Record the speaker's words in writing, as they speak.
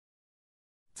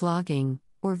Vlogging,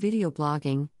 or video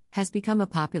blogging, has become a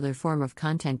popular form of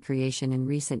content creation in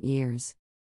recent years.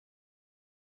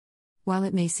 While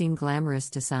it may seem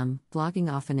glamorous to some,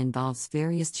 vlogging often involves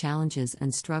various challenges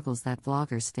and struggles that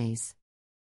vloggers face.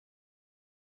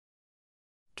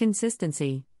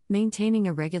 Consistency. Maintaining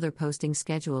a regular posting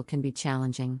schedule can be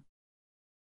challenging.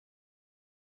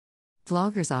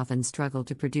 Vloggers often struggle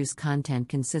to produce content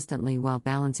consistently while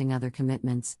balancing other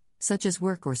commitments, such as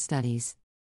work or studies.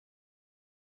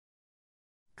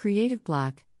 Creative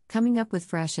block. Coming up with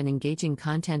fresh and engaging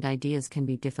content ideas can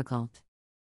be difficult.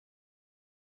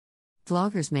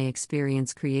 Vloggers may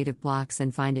experience creative blocks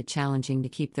and find it challenging to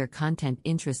keep their content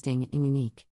interesting and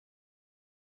unique.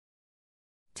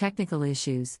 Technical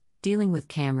issues. Dealing with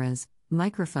cameras,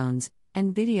 microphones,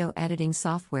 and video editing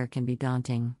software can be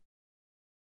daunting.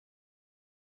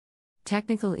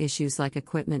 Technical issues like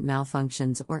equipment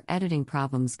malfunctions or editing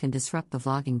problems can disrupt the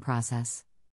vlogging process.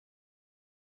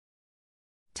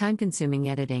 Time-consuming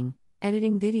editing.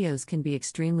 Editing videos can be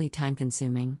extremely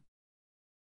time-consuming.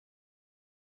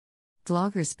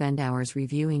 Vloggers spend hours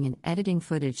reviewing and editing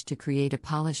footage to create a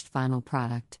polished final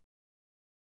product.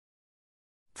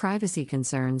 Privacy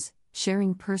concerns.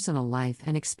 Sharing personal life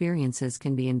and experiences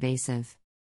can be invasive.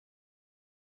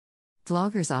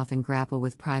 Vloggers often grapple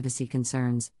with privacy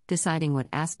concerns, deciding what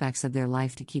aspects of their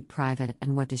life to keep private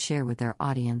and what to share with their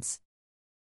audience.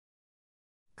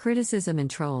 Criticism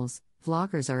and trolls.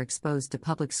 Vloggers are exposed to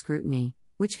public scrutiny,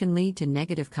 which can lead to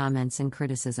negative comments and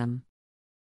criticism.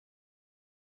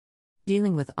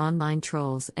 Dealing with online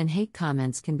trolls and hate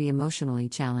comments can be emotionally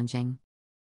challenging.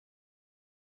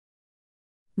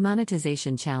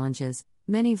 Monetization challenges.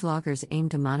 Many vloggers aim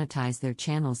to monetize their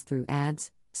channels through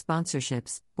ads,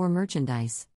 sponsorships, or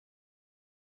merchandise.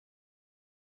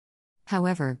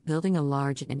 However, building a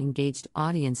large and engaged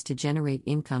audience to generate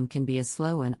income can be a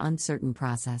slow and uncertain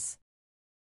process.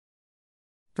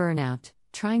 Burnout.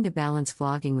 Trying to balance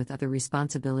vlogging with other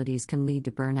responsibilities can lead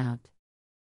to burnout.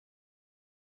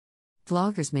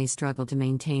 Vloggers may struggle to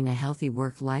maintain a healthy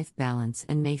work-life balance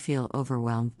and may feel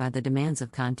overwhelmed by the demands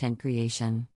of content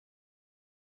creation.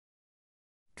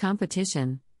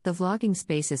 Competition. The vlogging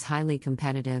space is highly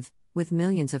competitive, with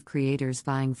millions of creators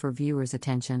vying for viewers'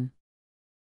 attention.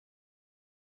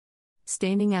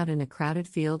 Standing out in a crowded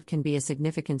field can be a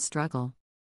significant struggle.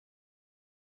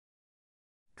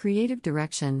 Creative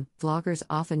direction. Vloggers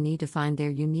often need to find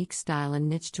their unique style and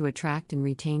niche to attract and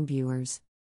retain viewers.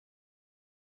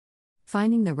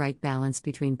 Finding the right balance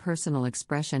between personal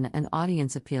expression and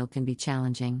audience appeal can be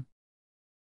challenging.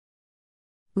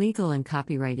 Legal and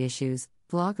copyright issues.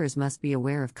 Vloggers must be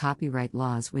aware of copyright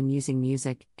laws when using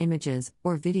music, images,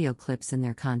 or video clips in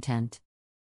their content.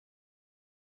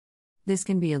 This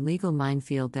can be a legal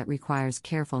minefield that requires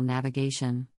careful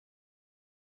navigation.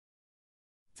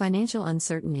 Financial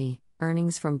uncertainty.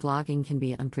 Earnings from vlogging can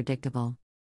be unpredictable.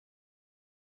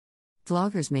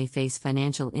 Vloggers may face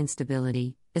financial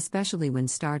instability, especially when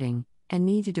starting, and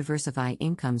need to diversify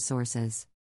income sources.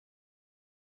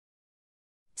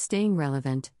 Staying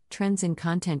relevant. Trends in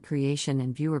content creation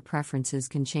and viewer preferences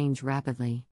can change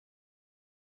rapidly.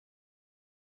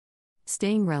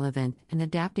 Staying relevant and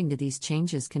adapting to these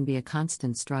changes can be a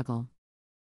constant struggle.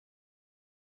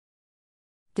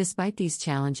 Despite these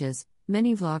challenges,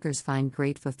 many vloggers find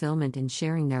great fulfillment in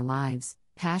sharing their lives,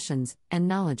 passions, and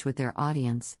knowledge with their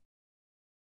audience.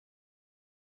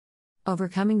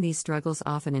 Overcoming these struggles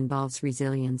often involves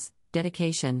resilience,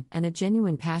 dedication, and a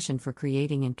genuine passion for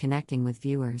creating and connecting with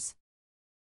viewers.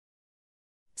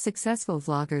 Successful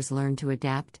vloggers learn to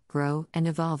adapt, grow, and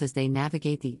evolve as they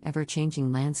navigate the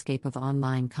ever-changing landscape of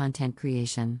online content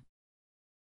creation.